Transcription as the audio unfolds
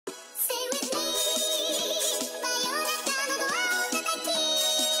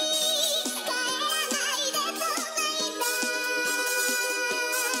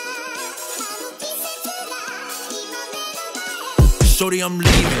shorty, I'm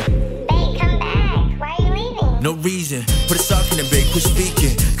leaving. Babe, come back. Why are you leaving? No reason, put a sock in the bed, quit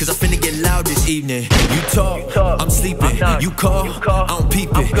speaking, cause I finna get loud this evening. You talk, I'm sleeping. You call, I'm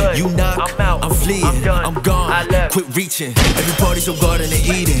peeping. You knock, I'm fleeing. I'm gone, quit reaching. Every party's so Garden of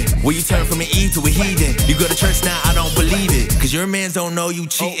Eden. Where you turn from an Eve to a heathen. You go to church now, I don't believe it, cause your mans don't know you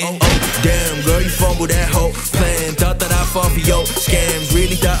cheating. Damn, girl, you fumbled that whole plan. Thought that I'd fall for your scams.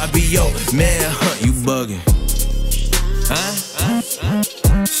 Really thought I'd be your man. You bugging.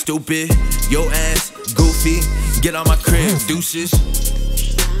 Stupid, your ass, goofy. Get out my crib, deuces.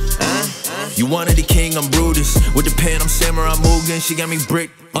 You wanted the king, I'm Brutus. With the pen, I'm Samurai Mugen. She got me brick,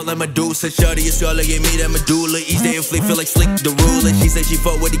 all like Medusa. Shawty, it's all gave me that medulla. Each day a flick, feel like Slick the ruler. She said she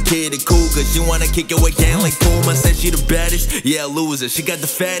fuck with the kid, it cool, cause she wanna kick it again like Puma. Said she the baddest, yeah, loser. She got the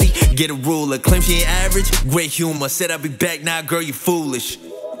fatty, get a ruler. Claim she ain't average, great humor. Said I'll be back, now girl, you foolish.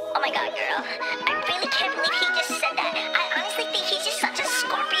 Oh my god, girl. I really can't believe he just said that. I honestly think he's just such a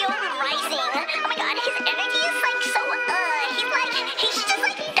Scorpio rising. Oh my god, his energy is like so, he should just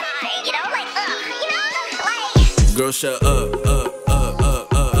like die, you know? Like, you know? Like... Girl, shut up,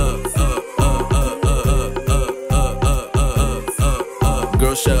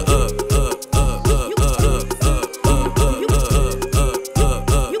 Girl, shut up.